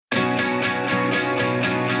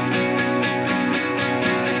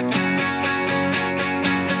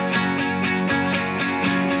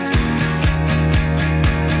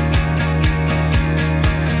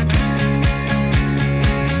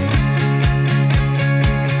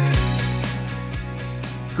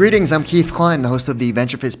Greetings, I'm Keith Klein, the host of the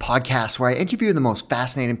VentureFizz podcast, where I interview the most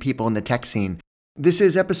fascinating people in the tech scene. This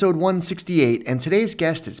is episode 168, and today's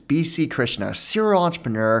guest is BC Krishna, a serial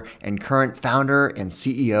entrepreneur and current founder and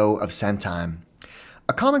CEO of Centime.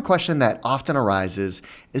 A common question that often arises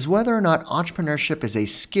is whether or not entrepreneurship is a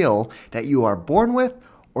skill that you are born with,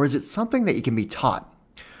 or is it something that you can be taught?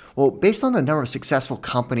 Well, based on the number of successful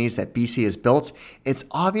companies that BC has built, it's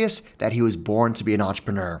obvious that he was born to be an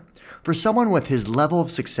entrepreneur. For someone with his level of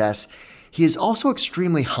success, he is also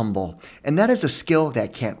extremely humble, and that is a skill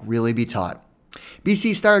that can't really be taught.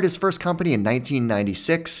 BC started his first company in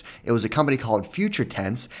 1996. It was a company called Future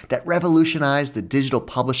Tense that revolutionized the digital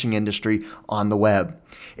publishing industry on the web.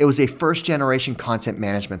 It was a first-generation content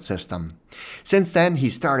management system. Since then, he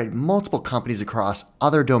started multiple companies across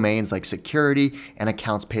other domains like security and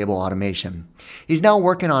accounts payable automation. He's now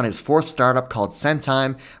working on his fourth startup called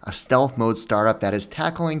Centime, a stealth mode startup that is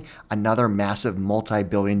tackling another massive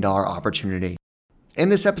multi-billion-dollar opportunity. In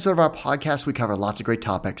this episode of our podcast, we cover lots of great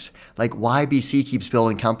topics, like why BC keeps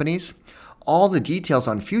building companies, all the details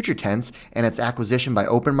on Future Tense and its acquisition by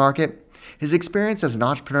Open Market, his experience as an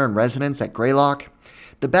entrepreneur in residence at Greylock,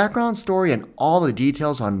 the background story and all the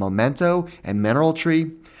details on Memento and Mineral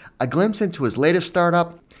Tree, a glimpse into his latest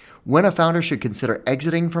startup, when a founder should consider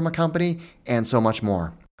exiting from a company, and so much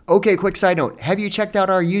more. Okay, quick side note, have you checked out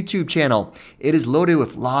our YouTube channel? It is loaded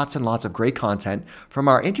with lots and lots of great content from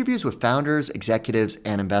our interviews with founders, executives,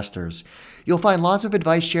 and investors. You'll find lots of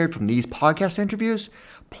advice shared from these podcast interviews,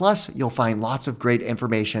 plus you'll find lots of great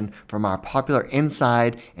information from our popular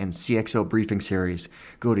Inside and CXO briefing series.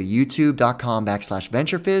 Go to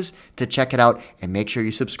youtube.com/venturefizz to check it out and make sure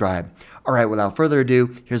you subscribe. All right, without further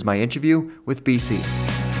ado, here's my interview with BC.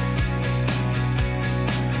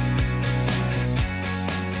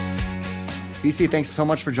 BC, thanks so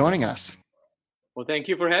much for joining us. Well, thank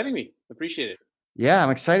you for having me. Appreciate it. Yeah,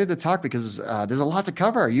 I'm excited to talk because there's a lot to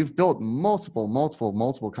cover. You've built multiple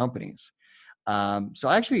companies. So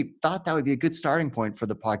I actually thought that would be a good starting point for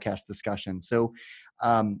the podcast discussion. So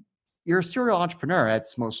you're a serial entrepreneur at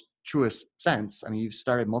its most truest sense. I mean, you've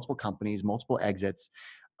started multiple companies, multiple exits.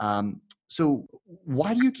 So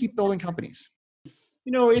why do you keep building companies?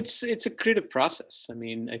 You know, it's a creative process. I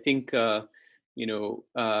mean, I think that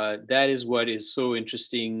is what is so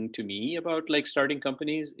interesting to me about like starting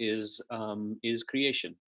companies is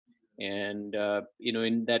creation. And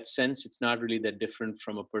in that sense, it's not really that different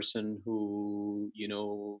from a person who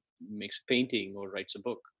makes a painting or writes a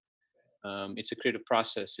book. It's a creative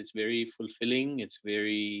process. It's very fulfilling. It's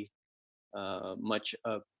very much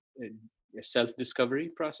a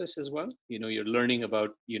self-discovery process as well. You're learning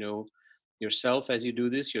about yourself as you do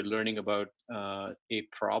this. You're learning about a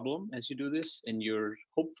problem as you do this, and you're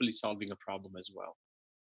hopefully solving a problem as well.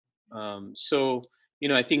 So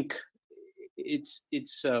I think it's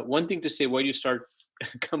one thing to say why do you start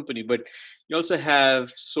a company, but you also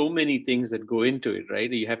have so many things that go into it,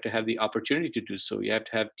 right? You have to have the opportunity to do so. You have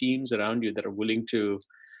to have teams around you that are willing to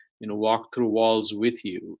walk through walls with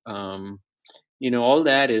you. All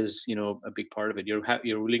that is a big part of it. You're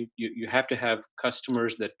willing, you have to have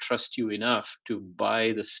customers that trust you enough to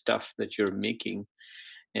buy the stuff that you're making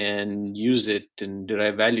and use it and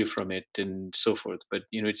derive value from it and so forth. But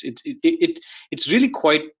it's really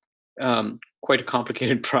quite a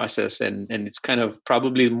complicated process, and it's kind of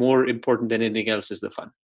probably more important than anything else is the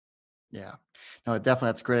fun. Yeah, no, definitely.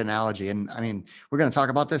 That's a great analogy. And I mean, we're going to talk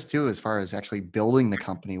about this too, as far as actually building the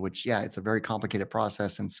company, which, yeah, it's a very complicated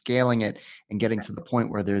process, and scaling it and getting to the point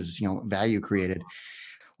where there's, value created.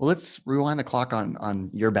 Well, let's rewind the clock on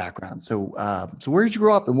your background. So, so where did you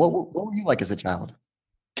grow up, and what were you like as a child?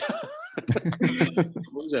 What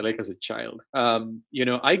was I like as a child?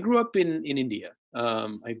 I grew up in India. I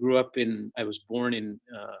was born in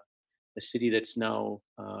a city that's now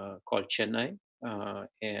called Chennai.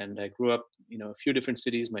 And I grew up, a few different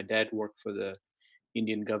cities. My dad worked for the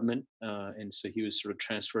Indian government, and so he was sort of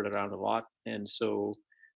transferred around a lot. And so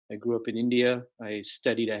I grew up in India. I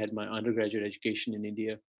had my undergraduate education in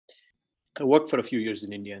India. I worked for a few years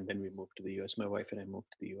in India, and then we moved to the U.S. My wife and I moved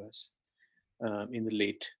to the U.S. In the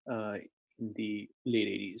late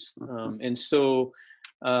 80s. And so,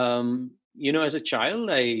 as a child,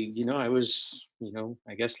 I was,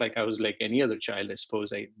 I guess like I was like any other child, I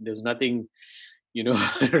suppose. There's nothing,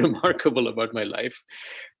 remarkable about my life.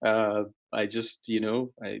 I just,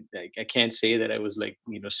 I can't say that I was like,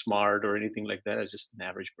 smart or anything like that. I was just an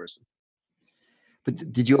average person.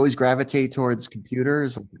 But did you always gravitate towards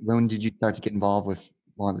computers? When did you start to get involved with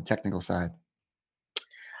more on the technical side?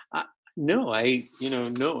 No, I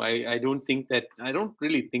don't think that. I don't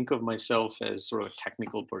really think of myself as sort of a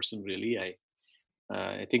technical person, really.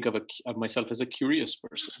 I think of myself as a curious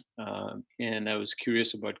person, and I was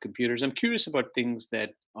curious about computers. I'm curious about things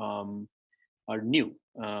that are new.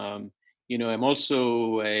 I'm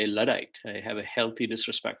also a Luddite. I have a healthy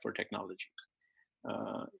disrespect for technology.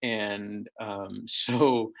 And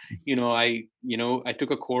so I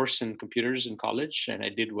took a course in computers in college and I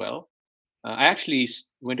did well. I actually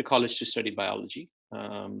went to college to study biology,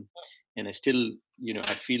 and I still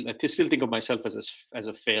I still think of myself as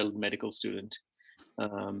a failed medical student,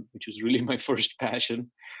 which was really my first passion.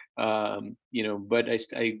 But I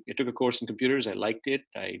took a course in computers. I liked it.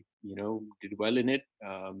 I did well in it,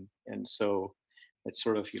 and so that's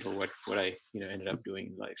sort of what I ended up doing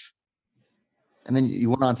in life. And then you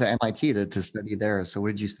went on to MIT to study there. So what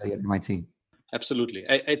did you study at MIT? Absolutely.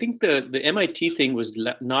 I think the MIT thing was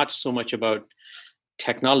not so much about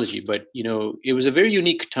technology, but it was a very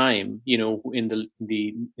unique time, in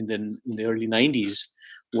the early '90s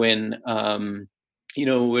when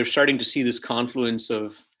we're starting to see this confluence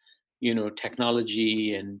of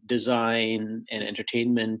technology and design and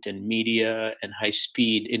entertainment and media and high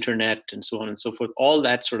speed internet and so on and so forth. All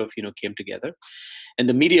that sort of came together, and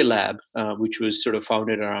the Media Lab, which was sort of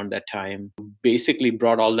founded around that time, basically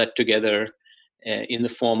brought all that together in the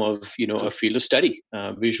form of a field of study,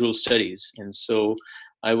 visual studies. And so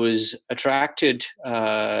I was attracted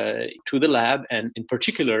to the lab, and in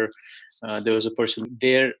particular, there was a person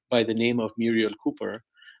there by the name of Muriel Cooper,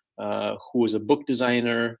 who was a book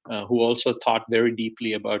designer, who also thought very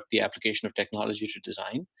deeply about the application of technology to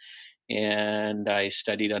design. And I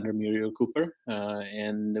studied under Muriel Cooper,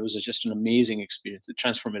 and it was just an amazing experience, a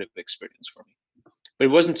transformative experience for me. But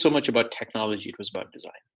it wasn't so much about technology; it was about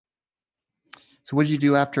design. So what did you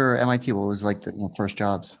do after MIT? What was like the first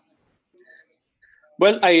jobs?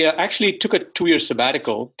 Well, I actually took a 2-year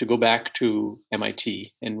sabbatical to go back to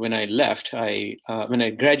MIT, and when I left, when I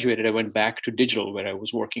graduated, I went back to digital, where I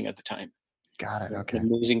was working at the time. Got it. Okay. An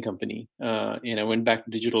amazing company, and I went back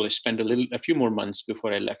to digital. I spent a few more months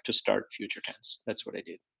before I left to start Future Tense. That's what I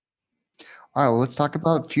did. All right. Well, let's talk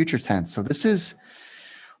about future tense. So this is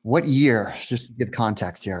what year? Just to give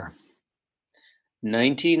context here.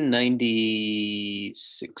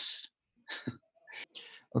 1996.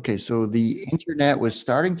 Okay, so the internet was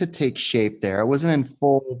starting to take shape there. It wasn't in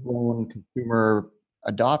full-blown consumer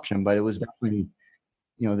adoption, but it was definitely,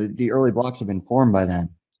 the early blocks have been formed by then.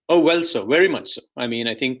 Oh, well, so very much so. I mean,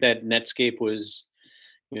 I think that Netscape was,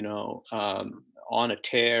 on a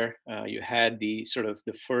tear. You had the sort of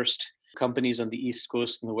the first companies on the East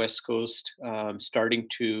Coast and the West Coast starting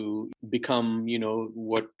to become,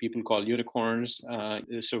 what people call unicorns.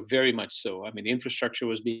 So very much so. I mean, the infrastructure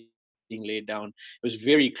was being laid down. It was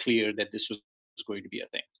very clear that this was going to be a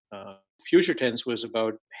thing. Future Tense was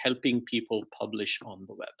about helping people publish on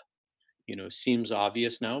the web. Seems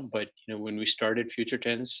obvious now, but when we started Future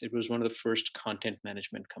Tense, it was one of the first content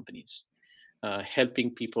management companies,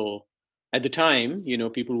 helping people. At the time,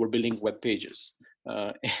 people were building web pages,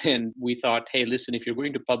 and we thought, hey, listen, if you're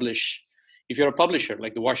going to publish, if you're a publisher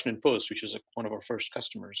like the Washington Post, which is one of our first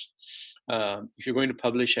customers, if you're going to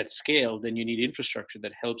publish at scale, then you need infrastructure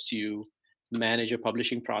that helps you manage a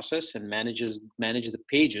publishing process and manage the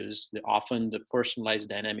pages, often the personalized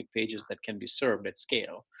dynamic pages that can be served at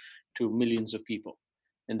scale to millions of people.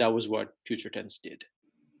 And that was what Future Tense did.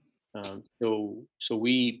 So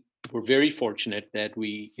we were very fortunate that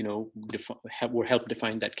we were helped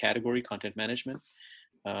define that category, content management,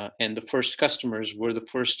 and the first customers were the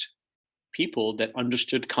first people that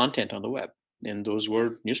understood content on the web, and those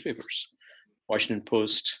were newspapers: Washington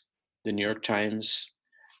Post, the New York Times,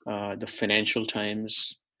 the Financial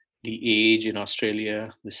Times, the Age in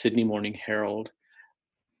Australia, the Sydney Morning Herald.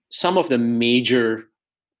 Some of the major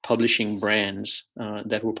publishing brands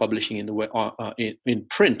that were publishing in the in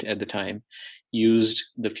print at the time used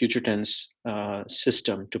the Future Tense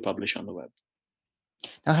system to publish on the web.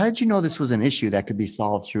 Now, how did you know this was an issue that could be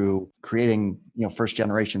solved through creating, first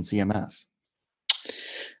generation CMS?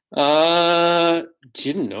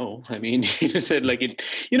 Didn't know. I mean, said like it.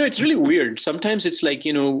 It's really weird. Sometimes it's like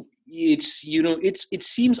it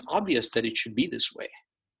seems obvious that it should be this way,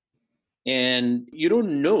 and you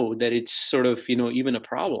don't know that it's sort of even a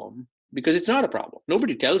problem, because it's not a problem.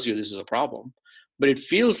 Nobody tells you this is a problem, but it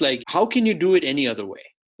feels like, how can you do it any other way?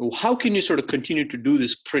 How can you sort of continue to do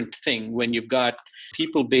this print thing when you've got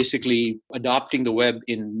people basically adopting the web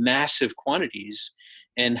in massive quantities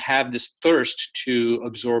and have this thirst to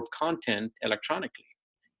absorb content electronically?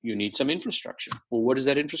 You need some infrastructure. Well, what does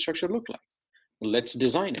that infrastructure look like? Well, let's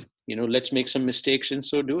design it. Let's make some mistakes in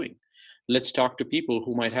so doing. Let's talk to people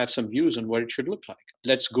who might have some views on what it should look like.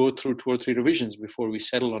 Let's go through 2 or 3 revisions before we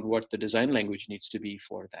settle on what the design language needs to be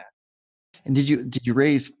for that. And did you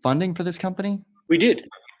raise funding for this company? We did.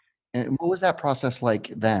 And what was that process like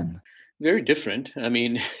then? Very different. I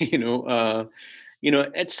mean,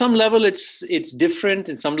 at some level it's different,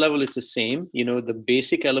 at some level it's the same. The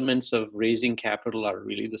basic elements of raising capital are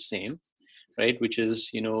really the same, right? Which is,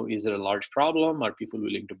 is it a large problem? Are people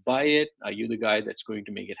willing to buy it? Are you the guy that's going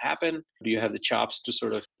to make it happen? Do you have the chops to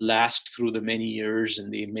sort of last through the many years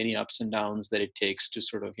and the many ups and downs that it takes to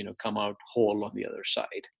sort of, come out whole on the other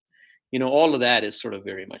side? All of that is sort of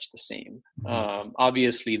very much the same. Mhm.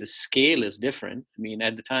 Obviously the scale is different. I mean,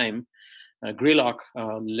 at the time, Greylock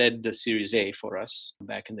led the Series A for us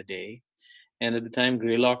back in the day. And at the time,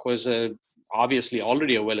 Greylock was obviously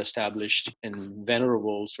already a well-established and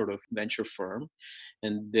venerable sort of venture firm.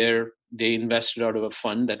 And they invested out of a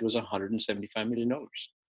fund that was $175 million.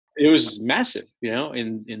 It was massive,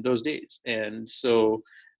 in those days. And so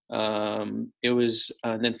it was,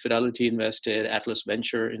 and then Fidelity invested, Atlas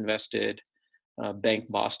Venture invested, Bank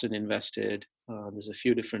Boston invested. There's a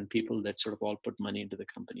few different people that sort of all put money into the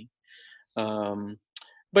company. Um,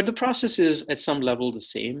 but the process is at some level the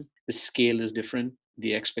same. The scale is different.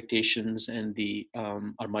 The expectations and the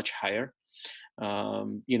are much higher.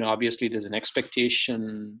 Obviously there's an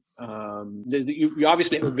expectation. You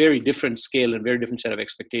obviously have a very different scale and very different set of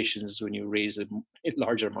expectations when you raise a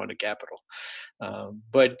larger amount of capital.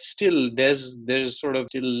 But still, there's sort of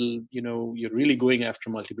still, you're really going after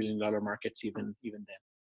multi-billion-dollar markets even then.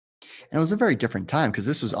 And it was a very different time because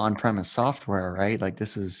this was on-premise software, right? Like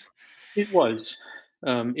this is It was.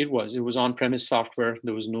 It was on-premise software.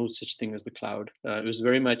 There was no such thing as the cloud. It was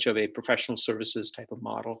very much of a professional services type of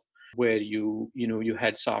model where you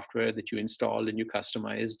had software that you installed and you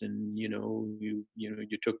customized, and you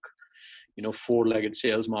took four-legged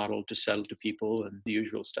sales model to sell to people and the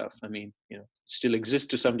usual stuff. I mean, still exists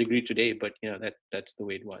to some degree today, but that's the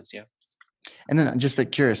way it was. Yeah. And then I'm just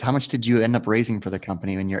like curious, how much did you end up raising for the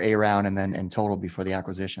company in your A round and then in total before the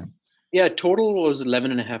acquisition? Yeah. Total was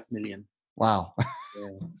 11.5 million. Wow.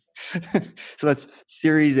 Yeah. So that's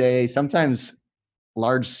Series A, sometimes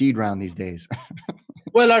large seed round these days.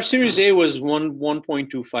 Well, our Series A was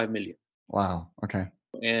 1.25 million. Wow. Okay.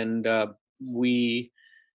 And we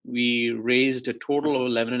raised a total of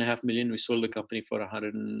 11.5 million. We sold the company for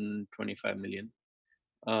 125 million.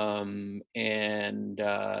 Yeah,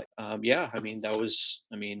 I mean,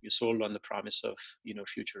 you sold on the promise of,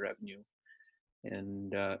 future revenue.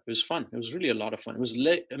 And it was fun. It was really a lot of fun. It was,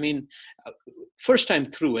 uh, first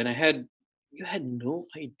time through, and you had no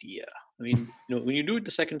idea. I mean, when you do it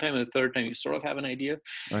the second time and the third time, you sort of have an idea,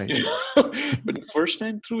 Right. you know. But the first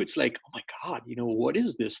time through, it's like, oh my God, what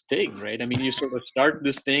is this thing, right? I mean, you sort of start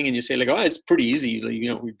this thing and you say like, oh, it's pretty easy.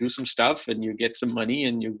 Like, we do some stuff and you get some money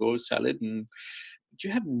and you go sell it, and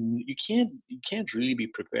you can't really be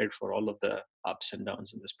prepared for all of the ups and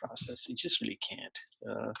downs in this process. You just really can't.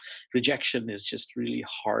 Rejection is just really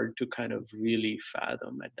hard to kind of really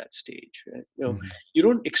fathom at that stage, right? Mhm. You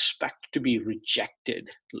don't expect to be rejected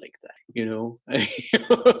like that,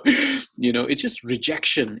 it's just,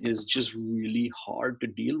 rejection is just really hard to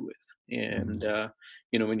deal with. And Mhm.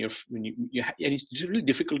 and it's really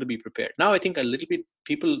difficult to be prepared. Now I think a little bit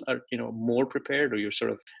people are, more prepared, or you're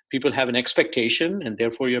sort of, people have an expectation and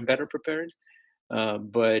therefore you're better prepared.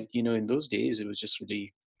 But in those days it was just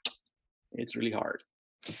really, it's really hard.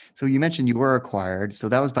 So you mentioned you were acquired. So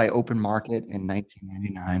that was by open market in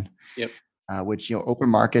 1999, Yep. which, open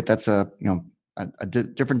market, that's a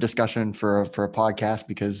different discussion for a podcast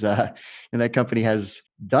because that company has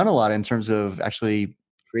done a lot in terms of actually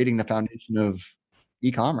creating the foundation of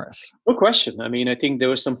e-commerce. No question. I mean, I think there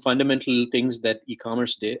were some fundamental things that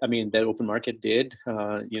e-commerce did. I mean, that open market did.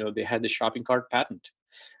 They had the shopping cart patent.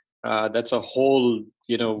 That's a whole,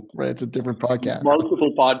 Right. It's a different podcast.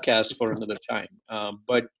 multiple podcasts for another time.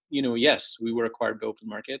 But yes, we were acquired by open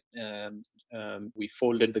market, and we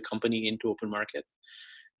folded the company into open market.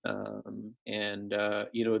 And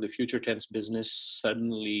the future tense business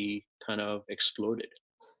suddenly kind of exploded,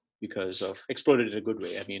 exploded in a good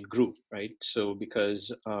way. I mean, grew, right? So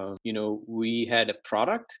because we had a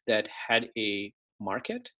product that had a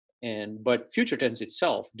market, but future tense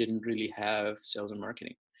itself didn't really have sales and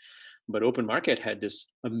marketing. But open market had this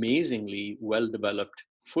amazingly well developed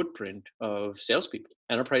footprint of salespeople,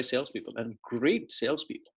 enterprise salespeople, and great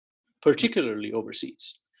salespeople, particularly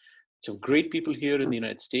overseas. Some great people here in the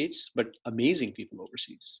United States, but amazing people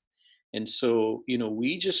overseas. And so,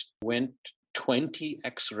 we just went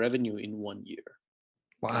 20x revenue in 1 year.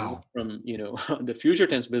 Wow. From, the future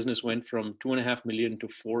tense business went from 2.5 million to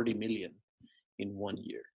 40 million in 1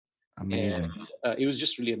 year. And Amazing. it was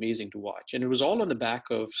just really amazing to watch. And it was all on the back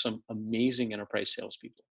of some amazing enterprise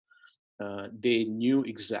salespeople. They knew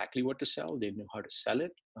exactly what to sell. They knew how to sell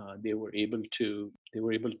it. They were able to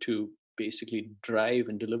basically drive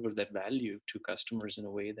and deliver that value to customers in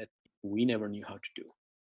a way that we never knew how to do.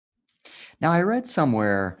 Now, I read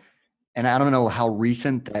somewhere, and I don't know how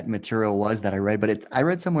recent that material was that I read, but I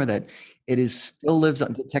read somewhere that it is still lives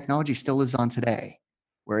on, the technology still lives on today,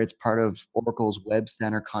 where it's part of Oracle's Web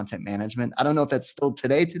Center content management. I don't know if that's still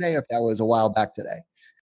today, or if that was a while back today.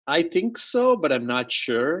 I think so, but I'm not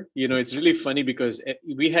sure. It's really funny because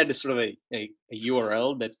we had a sort of a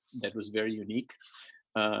URL that was very unique.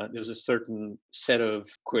 There was a certain set of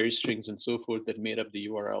query strings and so forth that made up the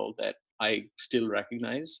URL that I still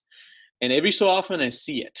recognize. And every so often I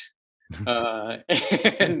see it. Uh,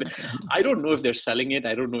 and I don't know if they're selling it.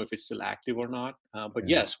 I don't know if it's still active or not. But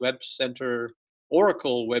Yeah, yes, Web Center,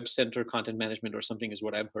 Oracle Web Center Content Management or something is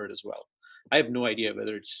what I've heard as well. I have no idea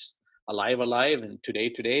whether it's alive and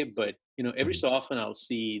today, but every mhm. so often I'll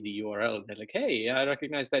see the URL and they're like, hey, I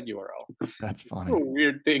recognize that URL. That's It's a funny.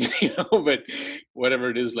 weird thing, but whatever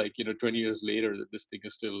it is, like, 20 years later, that this thing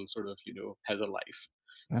is still sort of, has a life.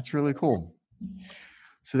 That's really cool.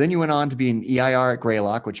 So then you went on to be an EIR at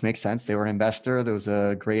Greylock, which makes sense. They were an investor. There was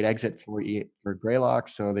a great exit for Greylock,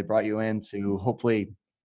 so they brought you in to hopefully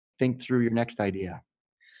think through your next idea.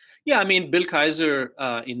 Yeah, I mean, Bill Kaiser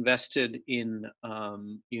invested in,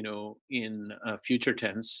 Future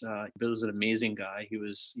Tense. Bill's an amazing guy.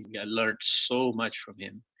 I learned so much from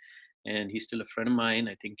him, and he's still a friend of mine.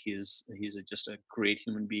 I think just a great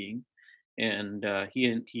human being. And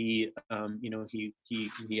he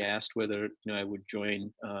asked whether I would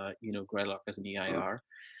join Greylock as an EIR.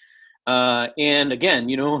 And again,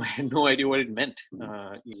 I had no idea what it meant.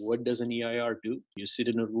 What does an EIR do? You sit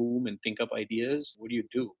in a room and think up ideas. What do you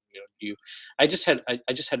do? Do you? I just had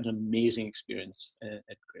an amazing experience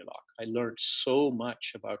at Greylock. I learned so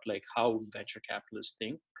much about like how venture capitalists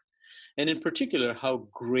think, and in particular, how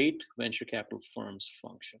great venture capital firms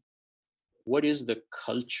function. What is the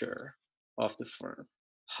culture of the firm?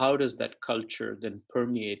 How does that culture then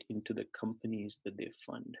permeate into the companies that they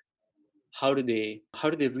fund? How do they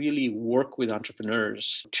really work with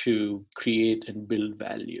entrepreneurs to create and build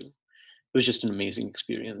value? It was just an amazing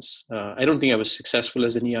experience. I don't think I was successful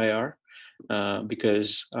as an EIR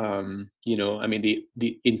because I mean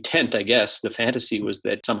the intent, I guess, the fantasy was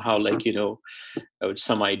that somehow, like,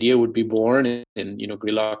 some idea would be born, and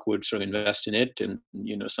Greylock would sort of invest in it, and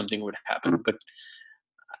something would happen. But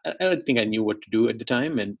I don't think I knew what to do at the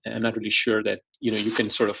time, and I'm not really sure that you can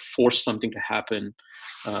sort of force something to happen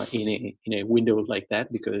in a window like that,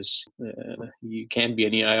 because you can't be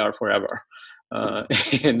an EIR forever. Uh,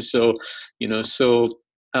 and so,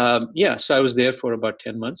 yeah, so I was there for about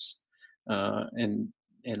 10 months, and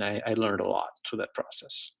I learned a lot through that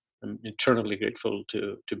process. I'm eternally grateful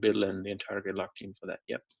to Bill and the entire Greylock team for that.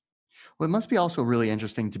 Yep. Well, it must be also really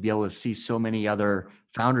interesting to be able to see so many other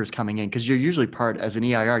founders coming in, because you're usually part as an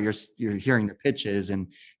EIR. You're hearing the pitches and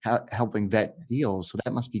helping vet deals. So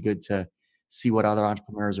that must be good to see what other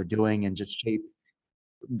entrepreneurs are doing and just shape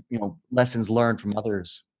lessons learned from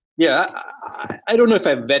others. Yeah, I don't know if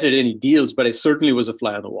I vetted any deals, but I certainly was a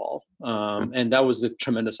fly on the wall, and that was a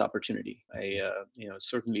tremendous opportunity. I,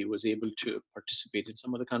 certainly was able to participate in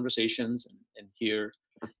some of the conversations and hear,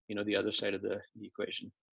 the other side of the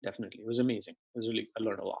equation. Definitely, it was amazing. I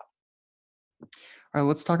learned a lot. All right,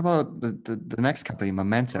 let's talk about the next company,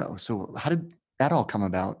 Memento. So how did that all come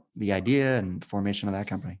about? The idea and formation of that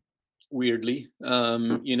company. Weirdly,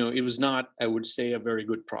 it was not, I would say, a very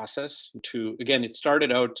good process. Again, it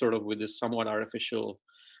started out sort of with this somewhat artificial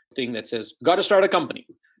thing that says, got to start a company,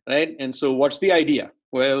 right? And so what's the idea?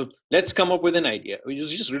 Well, let's come up with an idea. It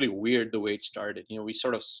was just really weird the way it started. We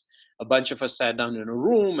sort of, a bunch of us sat down in a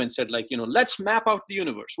room and said, like, let's map out the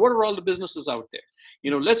universe. What are all the businesses out there?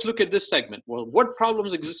 Let's look at this segment. Well, what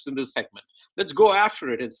problems exist in this segment? Let's go after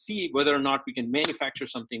it and see whether or not we can manufacture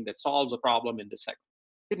something that solves a problem in this segment.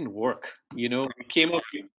 Didn't work. We came up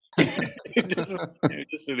with it was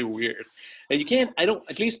just really weird. And you can't, I don't,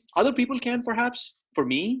 at least other people can perhaps. For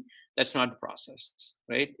me, that's not the process,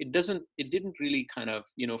 right? It didn't really kind of,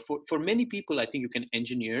 for many people, I think you can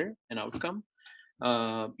engineer an outcome.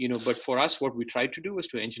 But for us, what we tried to do was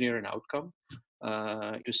to engineer an outcome,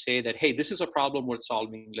 to say that, hey, this is a problem worth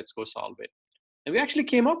solving, let's go solve it. And we actually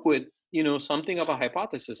came up with, something of a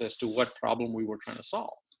hypothesis as to what problem we were trying to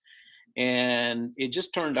solve. And it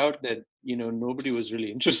just turned out that nobody was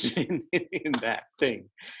really interested in that thing.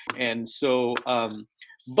 And so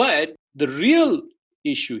but the real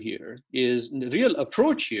issue here is, the real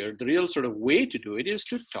approach here, the real sort of way to do it, is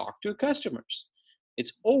to talk to customers.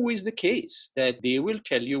 It's always the case that they will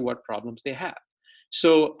tell you what problems they have.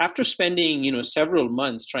 So after spending, several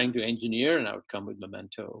months trying to engineer an outcome with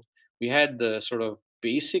Memento, we had the sort of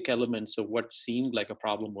basic elements of what seemed like a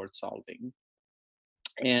problem worth solving.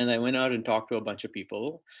 And I went out and talked to a bunch of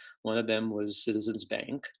people. One of them was Citizens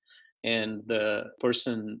Bank. And the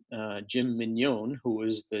person, Jim Mignon, who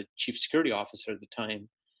was the chief security officer at the time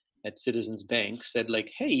at Citizens Bank, said,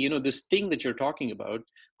 like, hey, this thing that you're talking about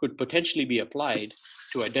could potentially be applied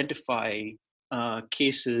to identify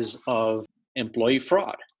cases of employee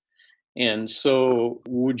fraud. And so,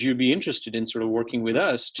 would you be interested in sort of working with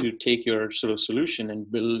us to take your sort of solution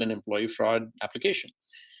and build an employee fraud application?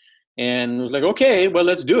 And I was like, okay, well,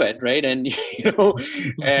 let's do it, right? And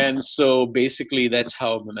and so basically that's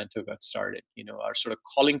how Memento got started. Our sort of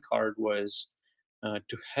calling card was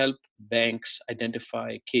to help banks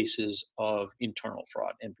identify cases of internal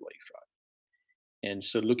fraud, employee fraud. And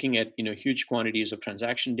so looking at huge quantities of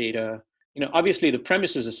transaction data, obviously the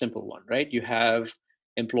premise is a simple one, right? You have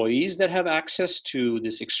employees that have access to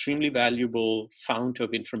this extremely valuable fount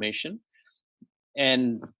of information,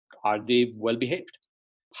 and are they well behaved?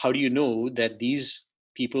 How do you know that these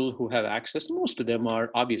people who have access, most of them are,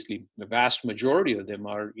 obviously the vast majority of them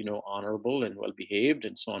are honorable and well behaved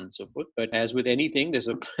and so on and so forth, but as with anything, there's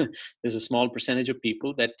a there's a small percentage of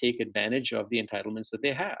people that take advantage of the entitlements that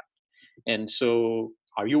they have. And so,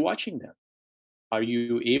 are you watching them? Are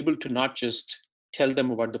you able to not just tell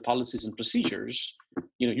them about the policies and procedures,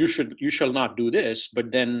 you shall not do this,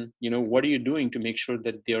 but then what are you doing to make sure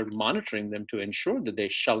that they're monitoring them to ensure that they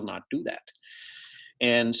shall not do that?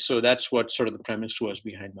 And so that's what sort of the premise was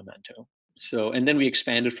behind Memento. So, and then we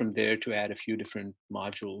expanded from there to add a few different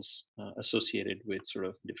modules associated with sort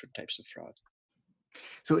of different types of fraud.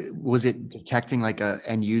 So was it detecting like a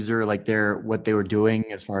end user, like what they were doing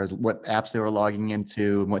as far as what apps they were logging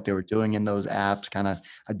into and what they were doing in those apps, kind of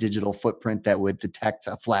a digital footprint that would detect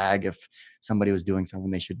a flag if somebody was doing something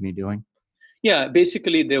they shouldn't be doing? Yeah,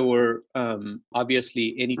 basically there were,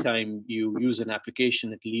 obviously anytime you use an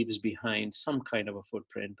application, it leaves behind some kind of a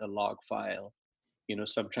footprint, a log file,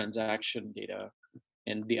 some transaction data.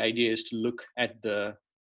 And the idea is to look at the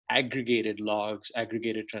aggregated logs,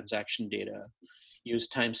 aggregated transaction data, use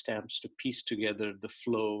timestamps to piece together the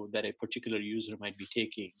flow that a particular user might be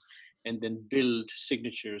taking, and then build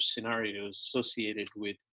signatures, scenarios associated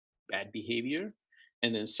with bad behavior,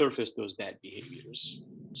 and then surface those bad behaviors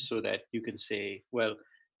so that you can say, well,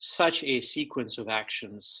 such a sequence of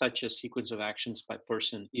actions by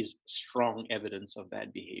person is strong evidence of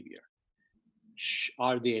bad behavior.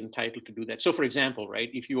 Are they entitled to do that? So, for example, right,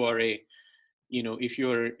 if you're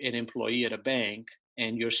an employee at a bank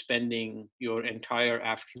and you're spending your entire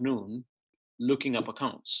afternoon looking up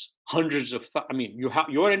accounts, hundreds of I mean,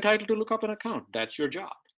 you're entitled to look up an account, that's your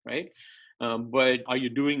job, right? But are you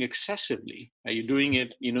doing excessively? Are you doing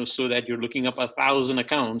it so that you're looking up 1,000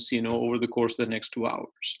 accounts over the course of the next 2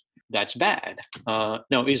 hours? That's bad.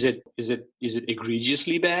 Now, is it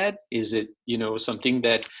egregiously bad? Is it something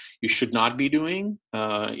that you should not be doing?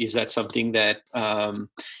 Is that something that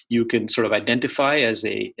you can sort of identify as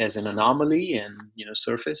an anomaly and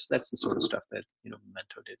surface? That's the sort of stuff that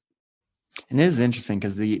Memento did. And it is interesting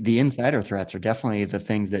because the insider threats are definitely the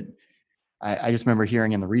things that I just remember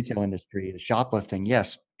hearing in the retail industry, the shoplifting.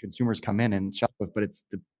 Yes, consumers come in and shoplift, but it's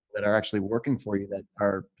the that are actually working for you that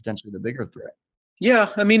are potentially the bigger threat. Yeah,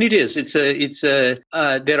 I mean it is. There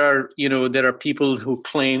are people who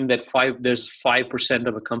claim that there's 5%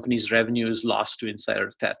 of a company's revenue is lost to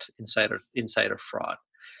insider theft, insider fraud.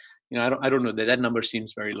 I don't know that number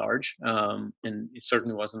seems very large, and it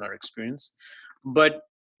certainly wasn't our experience. But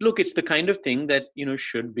look, it's the kind of thing that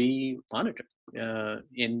should be monitored,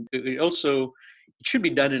 and it should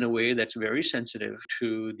be done in a way that's very sensitive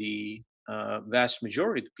to the vast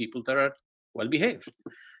majority of the people that are well behaved.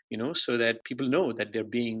 So that people know that they're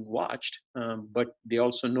being watched, but they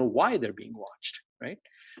also know why they're being watched, right?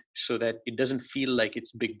 So that it doesn't feel like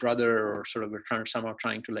it's Big Brother or sort of somehow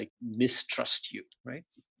trying to like mistrust you, right?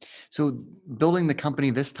 So building the company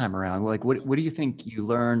this time around, like what do you think you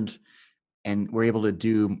learned and were able to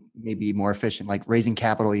do maybe more efficient, like raising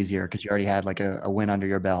capital easier because you already had like a win under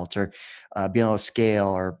your belt, or being able to scale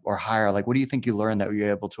or hire? Like, what do you think you learned that you were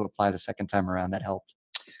able to apply the second time around that helped?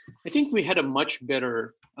 I think we had a much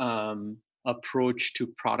better approach to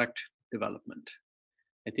product development.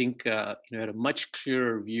 I think had a much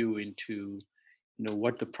clearer view into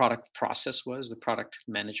what the product process was, the product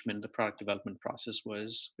management, the product development process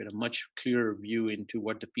was. We had a much clearer view into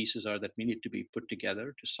what the pieces are that needed to be put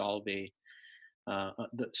together to solve the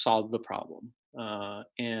problem,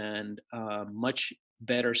 and a much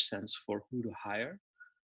better sense for who to hire,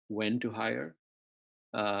 when to hire,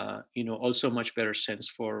 Also much better sense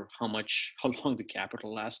for how long the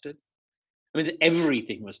capital lasted. I mean,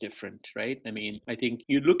 everything was different, right? I mean, I think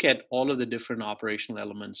you look at all of the different operational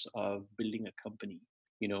elements of building a company,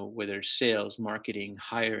 whether it's sales, marketing,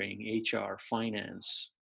 hiring, HR,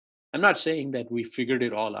 finance. I'm not saying that we figured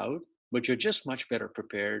it all out, but you're just much better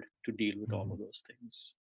prepared to deal with all Mhm. of those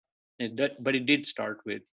things. But it did start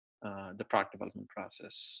with the product development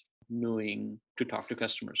process, knowing to talk to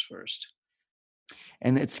customers first.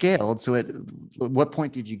 And it scaled. So at what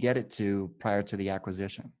point did you get it to prior to the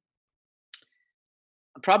acquisition?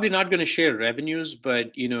 I'm probably not going to share revenues,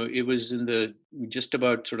 but it was in the just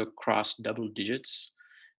about sort of cross double digits.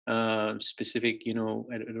 Specific, I don't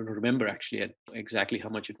remember actually exactly how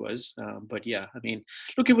much it was, but yeah, I mean,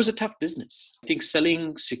 look, it was a tough business. I think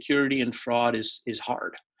selling security and fraud is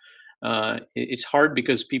hard. It's hard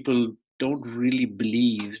because people don't really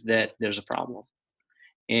believe that there's a problem,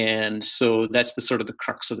 and so that's the sort of the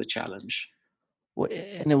crux of the challenge. Well,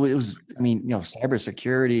 and it was, I mean,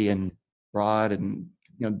 cybersecurity and fraud, and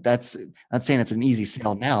that's not saying it's an easy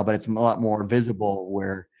sell now, but it's a lot more visible.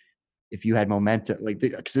 Where if you had momentum, like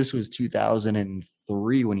because this was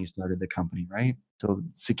 2003 when you started the company, right? So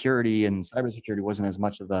security and cybersecurity wasn't as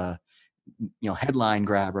much of a headline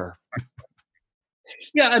grabber.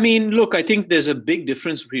 Yeah, I mean, look, I think there's a big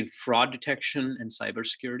difference between fraud detection and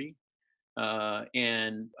cybersecurity.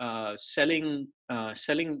 And selling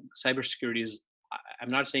cybersecurity is,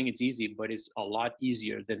 I'm not saying it's easy, but it's a lot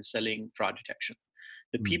easier than selling fraud detection.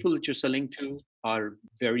 The Mm, people that you're selling to are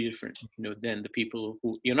very different, than the people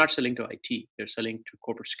who you're not selling to IT. You're selling to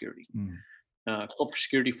corporate security. mm, Corporate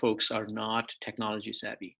security folks are not technology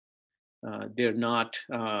savvy. They're not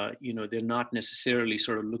necessarily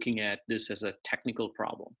sort of looking at this as a technical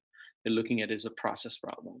problem. They're looking at it as a process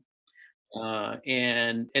problem.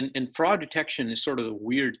 And fraud detection is sort of a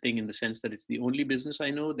weird thing in the sense that it's the only business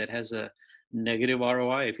I know that has a negative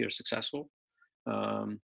ROI if you're successful.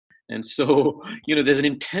 Um, and so, there's an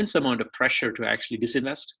intense amount of pressure to actually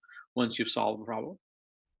disinvest once you've solved the problem.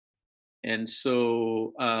 And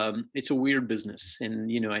so it's a weird business. And,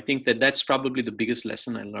 I think that that's probably the biggest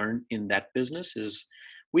lesson I learned in that business is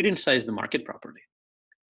we didn't size the market properly.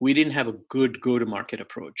 We didn't have a good go-to-market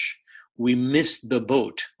approach. We missed the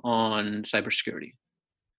boat on cybersecurity.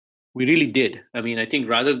 We really did. I mean, I think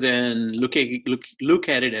rather than look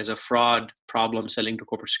at it as a fraud problem selling to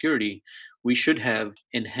corporate security, we should have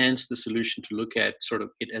enhanced the solution to look at sort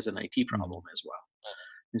of it as an IT mm. problem as well,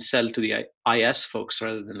 and sell to the IS folks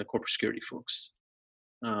rather than the corporate security folks.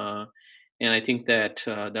 Uh, and I think that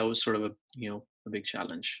that was sort of a big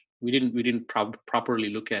challenge. We didn't properly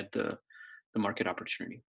look at the market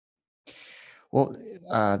opportunity. Well,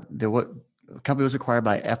 the company was acquired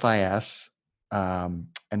by FIS, and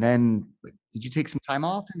then did you take some time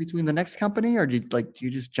off in between the next company, or do you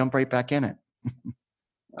just jump right back in it?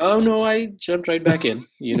 Oh no, I jumped right back in.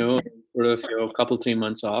 Sort of a couple 3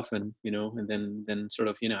 months off, and and then sort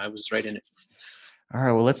of I was right in it. All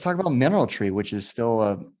right, well, let's talk about Mineral Tree, which is still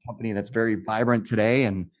a company that's very vibrant today,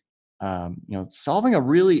 and solving a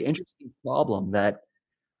really interesting problem that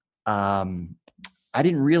um, I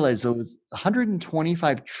didn't realize. Those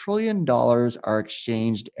 $125 trillion are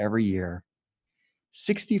exchanged every year.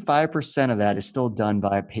 65% of that is still done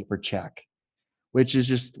by paper check, which is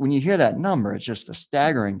just, when you hear that number, it's just a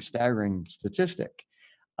staggering statistic.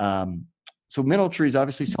 Um, so Mineral Tree is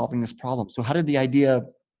obviously solving this problem. So how did the idea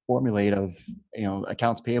formulate of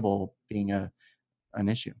accounts payable being an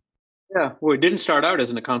issue? Yeah, well, it didn't start out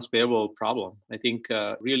as an accounts payable problem. I think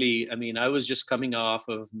really, I mean, I was just coming off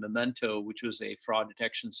of Memento, which was a fraud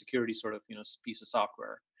detection security sort of piece of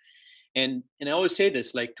software. And I always say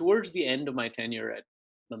this, like towards the end of my tenure at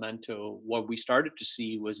Memento, what we started to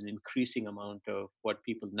see was an increasing amount of what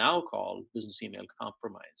people now call business email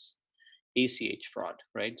compromise, ACH fraud,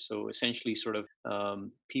 right? So essentially, sort of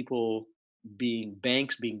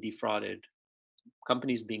banks being defrauded,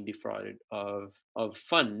 companies being defrauded of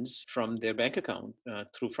funds from their bank account by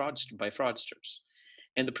fraudsters.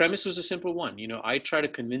 And the premise was a simple one. I try to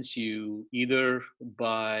convince you either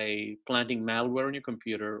by planting malware on your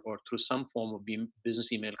computer or through some form of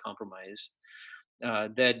business email compromise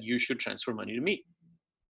that you should transfer money to me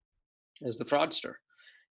as the fraudster.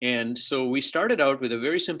 And so we started out with a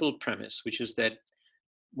very simple premise, which is that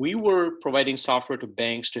we were providing software to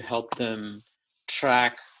banks to help them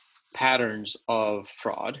track patterns of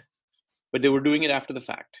fraud, but they were doing it after the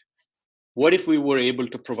fact. What if we were able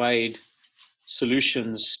to provide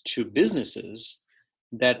solutions to businesses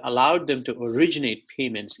that allowed them to originate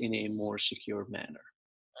payments in a more secure manner?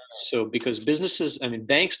 So, because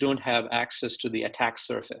banks don't have access to the attack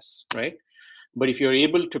surface, right? But if you're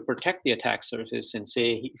able to protect the attack surface and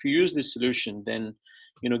say, if you use this solution, then,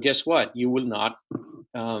 guess what? You will not,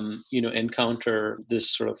 encounter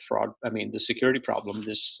this sort of fraud. I mean, the security problem,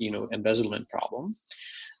 this, embezzlement problem.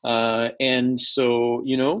 And so,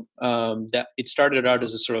 that it started out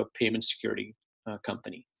as a sort of payment security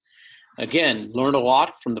company. Again, learned a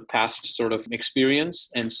lot from the past sort of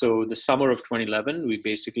experience. And so the summer of 2011, we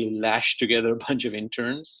basically lashed together a bunch of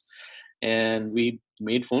interns and we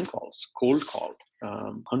made phone calls, cold called,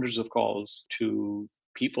 hundreds of calls to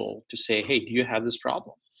people to say, hey, do you have this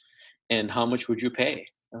problem? And how much would you pay?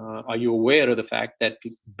 Are you aware of the fact that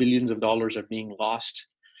billions of dollars are being lost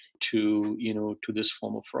to this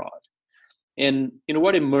form of fraud? And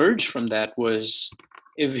what emerged from that was,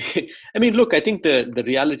 I mean, look, I think the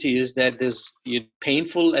reality is that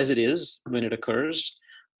painful as it is when it occurs,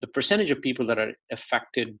 the percentage of people that are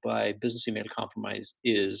affected by business email compromise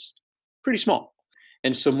is pretty small.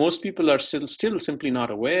 And so most people are still simply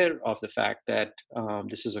not aware of the fact that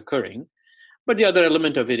this is occurring. But the other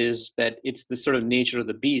element of it is that it's the sort of nature of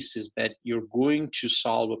the beast is that you're going to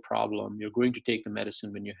solve a problem. You're going to take the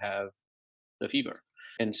medicine when you have the fever.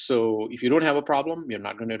 And so if you don't have a problem, you're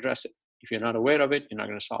not going to address it. If you're not aware of it, you're not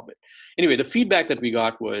going to solve it. Anyway, the feedback that we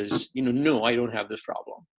got was, no, I don't have this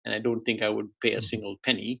problem. And I don't think I would pay a single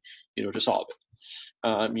penny, to solve it.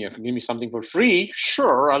 If you give me something for free,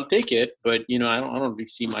 sure, I'll take it. But, I don't really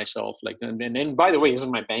see myself like, and by the way,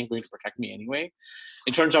 isn't my bank going to protect me anyway?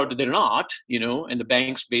 It turns out that they're not, and the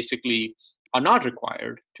banks basically are not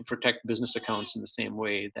required to protect business accounts in the same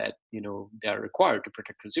way that, they are required to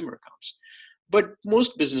protect consumer accounts. But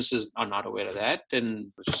most businesses are not aware of that,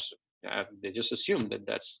 and they just assume that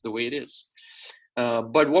that's the way it is.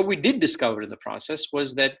 But what we did discover in the process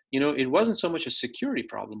was that, it wasn't so much a security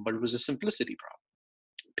problem, but it was a simplicity problem.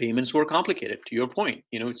 Payments were complicated, to your point.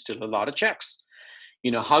 It's still a lot of checks.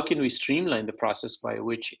 How can we streamline the process by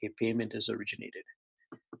which a payment is originated?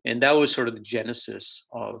 And that was sort of the genesis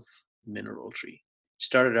of Mineral Tree.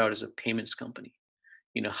 Started out as a payments company.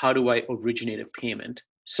 How do I originate a payment?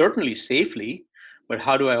 Certainly safely, but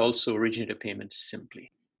how do I also originate a payment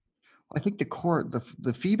simply? I think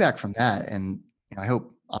the feedback from that, and I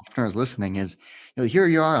hope entrepreneurs listening is, here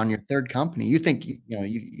you are on your third company. You think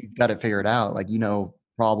you've got it figured out, like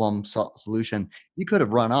problem solution. You could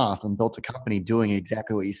have run off and built a company doing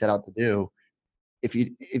exactly what you set out to do. If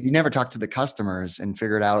you never talked to the customers and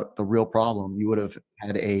figured out the real problem, you would have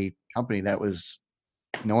had a company that was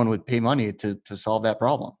no one would pay money to solve that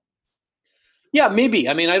problem. Yeah, maybe.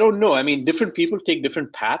 I mean, I don't know. I mean, different people take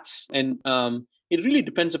different paths, and it really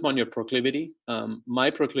depends upon your proclivity.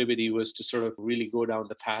 My proclivity was to sort of really go down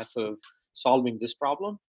the path of solving this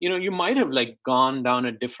problem. You might have like gone down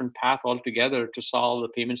a different path altogether to solve the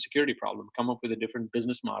payment security problem, come up with a different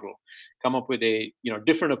business model, come up with a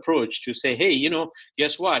different approach to say, hey,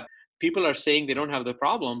 guess what? People are saying they don't have the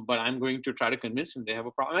problem, but I'm going to try to convince them they have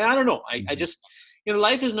a problem. I don't know. I just,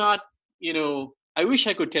 life is not, I wish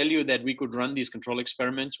I could tell you that we could run these control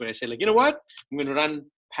experiments where I say, like, you know what? I'm going to run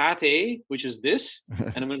path A, which is this,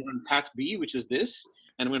 and I'm going to run path B, which is this,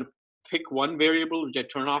 and I'm going to pick one variable which I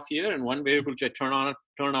turn off here and one variable which I turn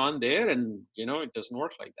on there, and it doesn't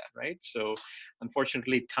work like that, right? So,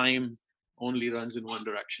 unfortunately, time only runs in one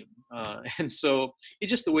direction, and so it's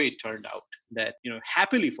just the way it turned out. That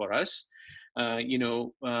happily for us,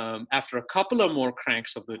 after a couple of more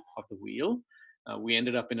cranks of the wheel, we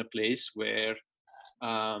ended up in a place where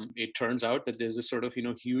it turns out that there's a sort of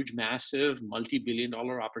huge, massive,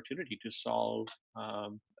 multi-billion-dollar opportunity to solve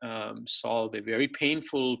a very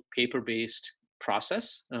painful paper-based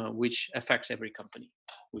process, which affects every company,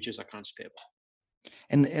 which is accounts payable.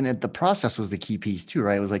 And the process was the key piece too,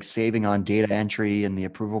 right? It was like saving on data entry and the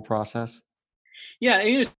approval process. Yeah,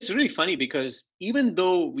 it's really funny because even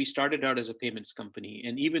though we started out as a payments company,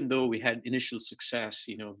 and even though we had initial success,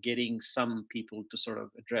 getting some people to sort of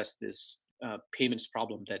address this payments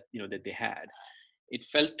problem that that they had, it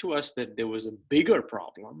felt to us that there was a bigger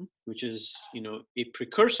problem, which is a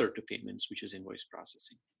precursor to payments, which is invoice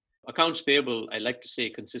processing. Accounts payable, I like to say,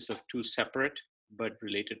 consists of two separate but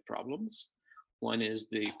related problems. One is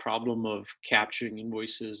the problem of capturing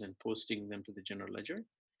invoices and posting them to the general ledger.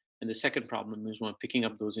 And the second problem is one picking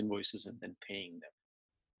up those invoices and then paying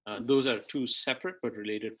them. Those are two separate but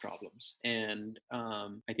related problems. And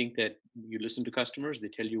I think that you listen to customers, they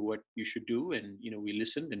tell you what you should do. And, we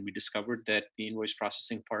listened and we discovered that the invoice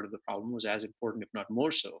processing part of the problem was as important, if not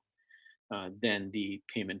more so, than the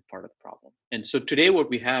payment part of the problem. And so today what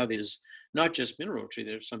we have is not just Mineral Tree,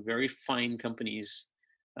 there's some very fine companies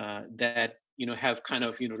that, have kind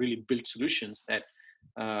of, really built solutions that,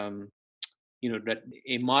 that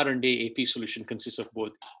a modern day AP solution consists of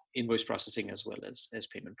both invoice processing as well as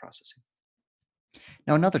payment processing.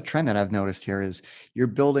 Now, another trend that I've noticed here is you're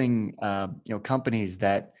building, companies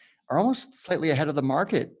that are almost slightly ahead of the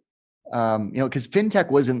market. Because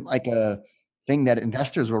fintech wasn't like a thing that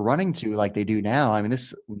investors were running to like they do now. I mean,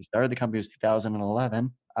 this when you started the company was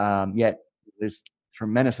 2011. Yet there's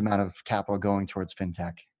tremendous amount of capital going towards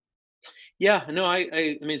fintech. Yeah, no,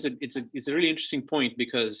 I mean, it's a really interesting point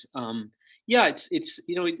because, yeah, it's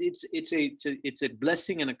a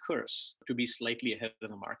blessing and a curse to be slightly ahead of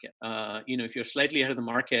the market. If you're slightly ahead of the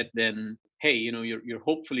market, then hey, you're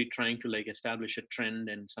hopefully trying to like establish a trend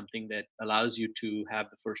and something that allows you to have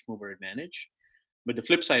the first mover advantage. But the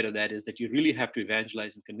flip side of that is that you really have to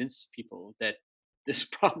evangelize and convince people that this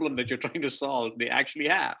problem that you're trying to solve, they actually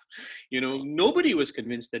have. Nobody was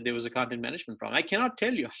convinced that there was a content management problem. I cannot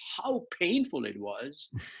tell you how painful it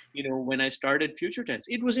was, when I started Future Tense.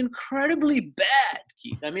 It was incredibly bad,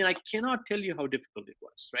 Keith. I mean, I cannot tell you how difficult it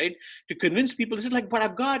was, right? To convince people, it's like, but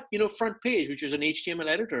I've got, front page, which is an HTML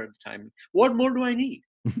editor at the time. What more do I need?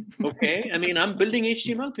 Okay. I mean, I'm building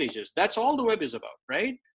HTML pages. That's all the web is about,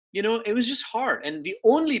 right? It was just hard. And the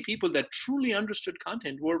only people that truly understood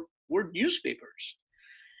content were newspapers.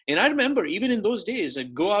 And I remember even in those days,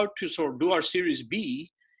 I'd go out to sort of do our Series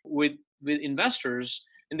B with investors,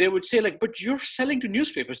 and they would say, like, but you're selling to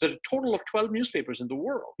newspapers. There's a total of 12 newspapers in the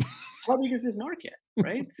world. How big is this market?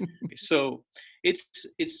 Right? So it's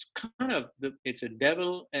kind of it's a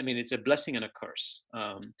devil. I mean, it's a blessing and a curse.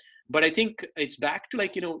 But I think it's back to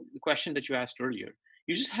like, the question that you asked earlier.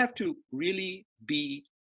 You just have to really be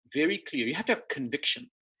very clear. You have to have conviction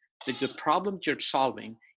that the problem you're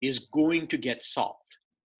solving is going to get solved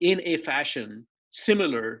in a fashion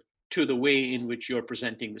similar to the way in which you're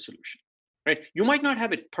presenting the solution, right? You might not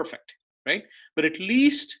have it perfect, right? But at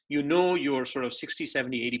least you're sort of 60,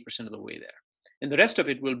 70, 80% of the way there. And the rest of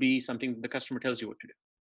it will be something the customer tells you what to do.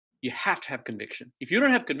 You have to have conviction. If you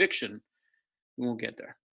don't have conviction, you won't get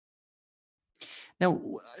there. Now,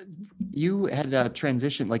 you had a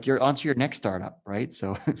transition, like you're onto your next startup, right?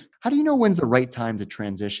 So how do you know when's the right time to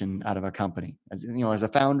transition out of a company? As as a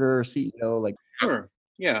founder, CEO, like Sure.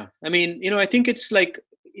 Yeah. I mean, I think it's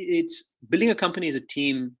building a company is a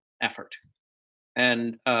team effort,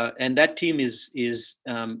 and that team is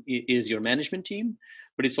your management team,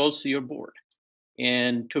 but it's also your board.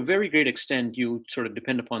 And to a very great extent, you sort of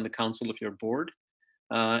depend upon the counsel of your board,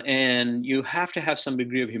 and you have to have some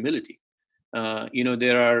degree of humility.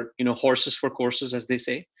 There are horses for courses, as they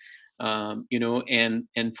say.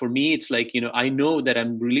 And for me, it's like I know that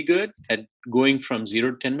I'm really good at going from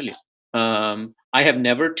 0 to 10 million. I have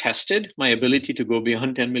never tested my ability to go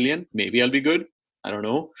beyond 10 million. Maybe I'll be good. I don't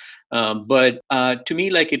know. But to me,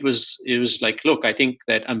 like it was like, look, I think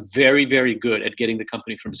that I'm very, very good at getting the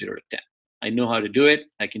company from 0 to 10. I know how to do it.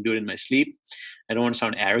 I can do it in my sleep. I don't want to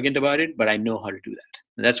sound arrogant about it, but I know how to do that.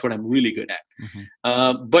 And that's what I'm really good at.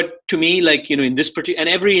 But to me, like, in this particular, and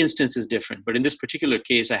every instance is different, but in this particular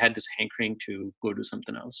case, I had this hankering to go do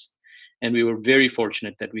something else. And we were very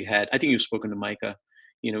fortunate that I think you've spoken to Micah,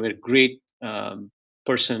 we had a great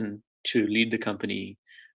person to lead the company.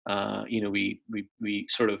 We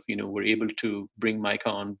sort of, were able to bring Micah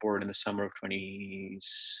on board in the summer of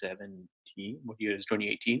 2017. What year is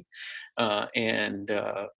 2018?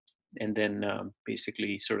 And then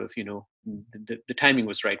basically sort of, the timing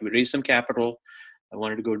was right. We raised some capital. I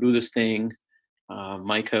wanted to go do this thing.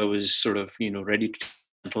 Micah was sort of, ready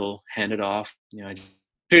to hand it off.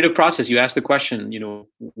 Creative process, you ask the question,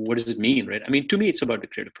 what does it mean, right? I mean, to me, it's about the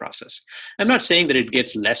creative process. I'm not saying that it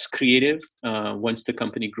gets less creative once the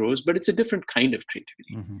company grows, but it's a different kind of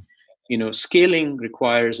creativity. Scaling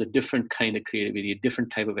requires a different kind of creativity, a different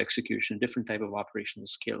type of execution, a different type of operational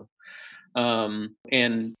skill.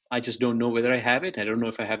 And I just don't know whether I have it. I don't know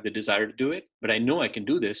if I have the desire to do it, but I know I can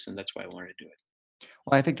do this, and that's why I wanted to do it.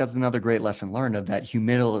 Well, I think that's another great lesson learned of that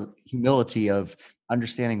humility of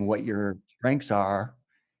understanding what your strengths are,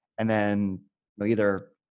 and then either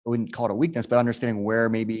I wouldn't call it a weakness, but understanding where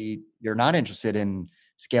maybe you're not interested in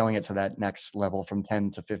scaling it to that next level from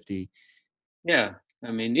 10 to 50. Yeah.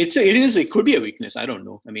 I mean, it could be a weakness. I don't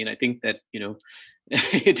know. I mean, I think that,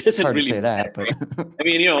 it doesn't Hard to really say matter, that, but right? I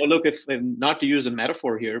mean, look, if not to use a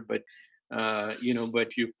metaphor here, but, but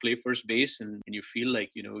if you play first base and you feel like,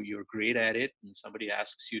 you're great at it and somebody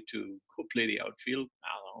asks you to go play the outfield, I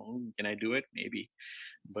don't know, can I do it? Maybe.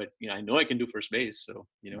 But, I know I can do first base. So,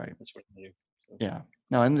 right. that's what I do. So. Yeah.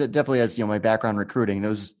 No, and it definitely has, my background recruiting,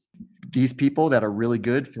 these people that are really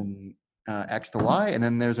good from X to Y, and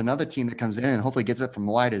then there's another team that comes in and hopefully gets it from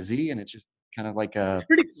Y to Z, and it's just kind of like It's a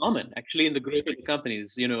pretty common, actually, in the growth of the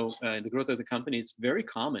companies. In the growth of the company, it's very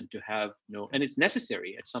common to have, and it's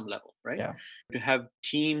necessary at some level, right? yeah. To have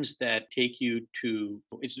teams that take you to.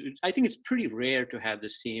 I think it's pretty rare to have the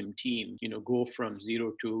same team, go from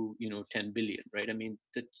zero to 10 billion, right? I mean,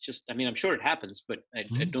 that just. I mean, I'm sure it happens, but I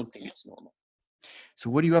Mhm. don't think it's normal. So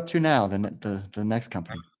what are you up to now? The next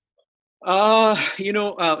company.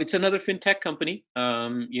 It's another fintech company.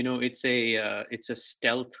 It's a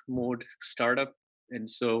stealth mode startup, and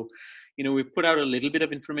so, we put out a little bit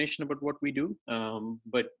of information about what we do,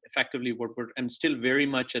 but effectively, I'm still very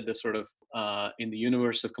much at the sort of in the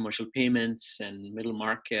universe of commercial payments and middle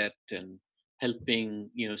market and helping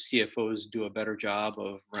CFOs do a better job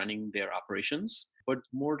of running their operations, but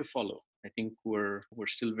more to follow. I think we're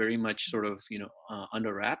still very much sort of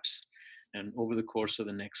under wraps, and over the course of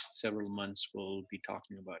the next several months we'll be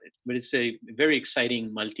talking about it, but it's a very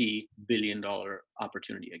exciting multi-billion dollar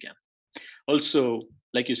opportunity again. Also,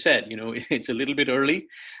 like you said, it's a little bit early.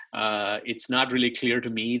 It's not really clear to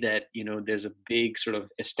me that there's a big sort of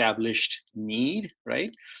established need,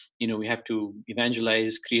 right? We have to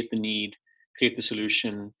evangelize, create the need, create the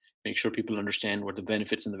solution, make sure people understand what the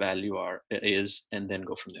benefits and the value is, and then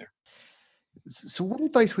go from there. So what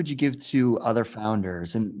advice would you give to other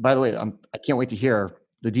founders? And by the way, I can't wait to hear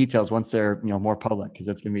the details once they're more public, because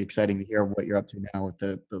that's going to be exciting to hear what you're up to now with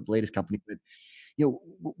the latest company. But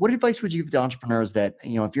what advice would you give to entrepreneurs that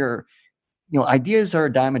if you're ideas are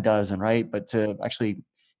a dime a dozen, right? But to actually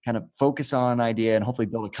kind of focus on an idea and hopefully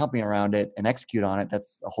build a company around it and execute on it,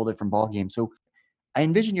 that's a whole different ballgame. So I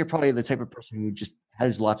envision you're probably the type of person who just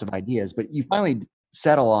has lots of ideas, but you finally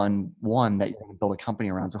settle on one that you're going to build a company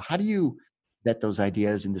around. So how do you vet those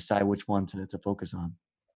ideas and decide which one to focus on?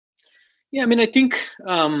 Yeah, I mean, I think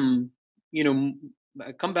you know,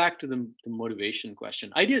 I come back to the motivation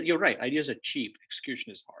question. Ideas, you're right. Ideas are cheap.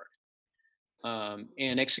 Execution is hard,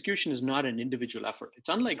 and execution is not an individual effort. It's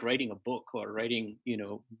unlike writing a book or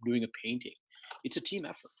doing a painting. It's a team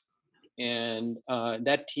effort, and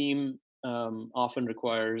that team often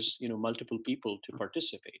requires multiple people to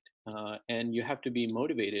participate, and you have to be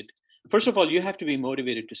motivated. First of all, you have to be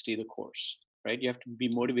motivated to stay the course, right? You have to be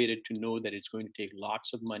motivated to know that it's going to take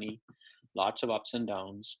lots of money, lots of ups and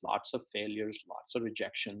downs, lots of failures, lots of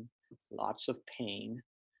rejection, lots of pain,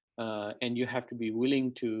 and you have to be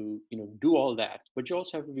willing to do all that. But you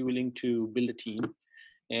also have to be willing to build a team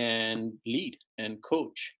and lead and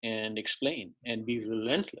coach and explain and be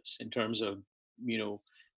relentless in terms of you know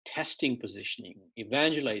testing positioning,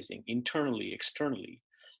 evangelizing internally, externally,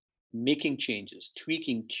 making changes,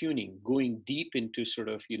 tweaking, tuning, going deep into sort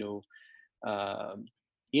of um,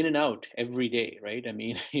 in and out every day, right? I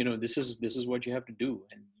mean, this is what you have to do,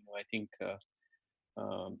 and I think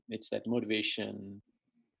it's that motivation.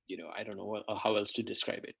 I don't know how else to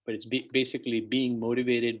describe it, but it's basically being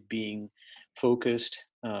motivated, being focused,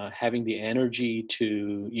 having the energy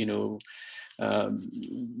um,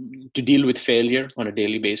 to deal with failure on a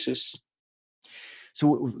daily basis.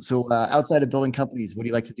 So outside of building companies, what do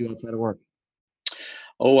you like to do outside of work?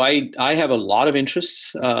 Oh, I have a lot of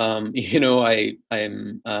interests. I'm a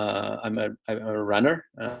runner.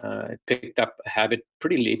 I picked up a habit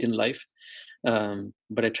pretty late in life,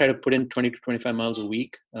 but I try to put in 20 to 25 miles a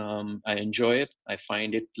week. I enjoy it. I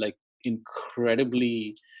find it like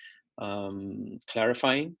incredibly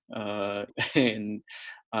clarifying, and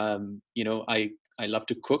I love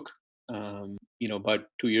to cook. About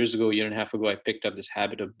 2 years ago, year and a half ago, I picked up this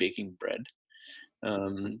habit of baking bread.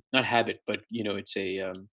 Not habit, but it's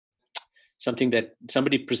a something that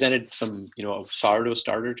somebody presented some a sourdough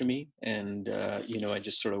starter to me, and I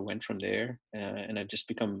just sort of went from there, and I've just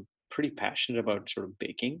become pretty passionate about sort of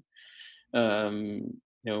baking.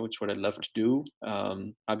 It's what I love to do.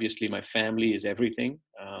 Obviously my family is everything,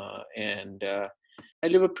 and I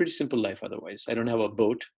live a pretty simple life otherwise. I don't have a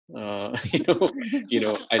boat. I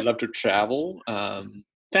love to travel.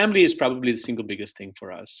 Family is probably the single biggest thing for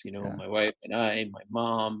us. Yeah. My wife and I, my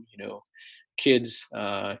mom, kids,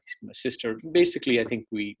 my sister. Basically, I think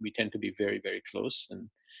we tend to be very, very close. And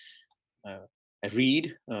I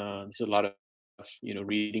read. There's a lot of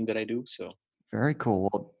reading that I do. So Very cool.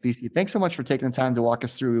 Well, VC, thanks so much for taking the time to walk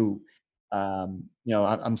us through.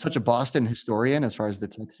 I'm such a Boston historian as far as the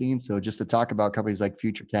tech scene. So just to talk about companies like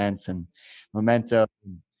Future Tense and Momentum,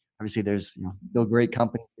 and obviously there's still great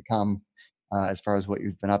companies to come as far as what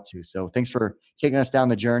you've been up to. So thanks for taking us down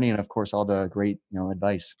the journey, and of course all the great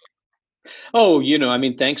advice. Oh, I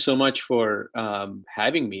mean, thanks so much for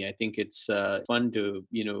having me. I think it's fun to,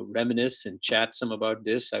 reminisce and chat some about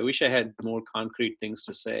this. I wish I had more concrete things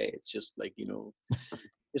to say. It's just like,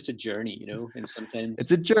 just a journey, and sometimes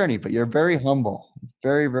It's a journey, but you're very humble,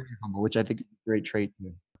 very, very humble, which I think is a great trait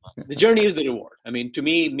too. the journey is the reward. I mean, to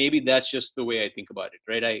me, maybe that's just the way I think about it,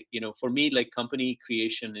 right? For me, like company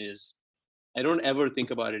creation is, I don't ever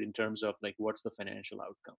think about it in terms of like, what's the financial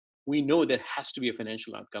outcome? We know there has to be a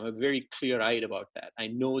financial outcome. I'm very clear eyed about that. I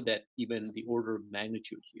know that even the order of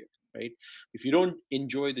magnitude here, right? If you don't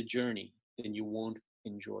enjoy the journey, then you won't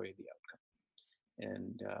enjoy the outcome.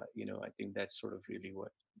 And, I think that's sort of really what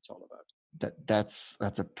it's all about.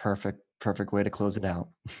 That's a perfect way to close it out.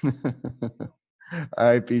 All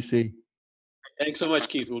right, BC. Thanks so much,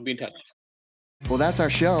 Keith. We'll be in touch. Well, that's our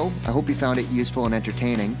show. I hope you found it useful and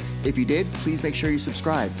entertaining. If you did, please make sure you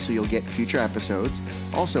subscribe so you'll get future episodes.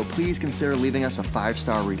 Also, please consider leaving us a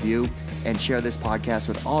 5-star review and share this podcast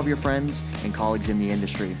with all of your friends and colleagues in the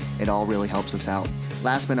industry. It all really helps us out.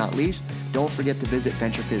 Last but not least, don't forget to visit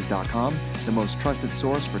venturefiz.com, the most trusted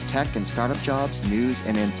source for tech and startup jobs, news,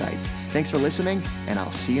 and insights. Thanks for listening, and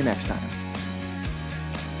I'll see you next time.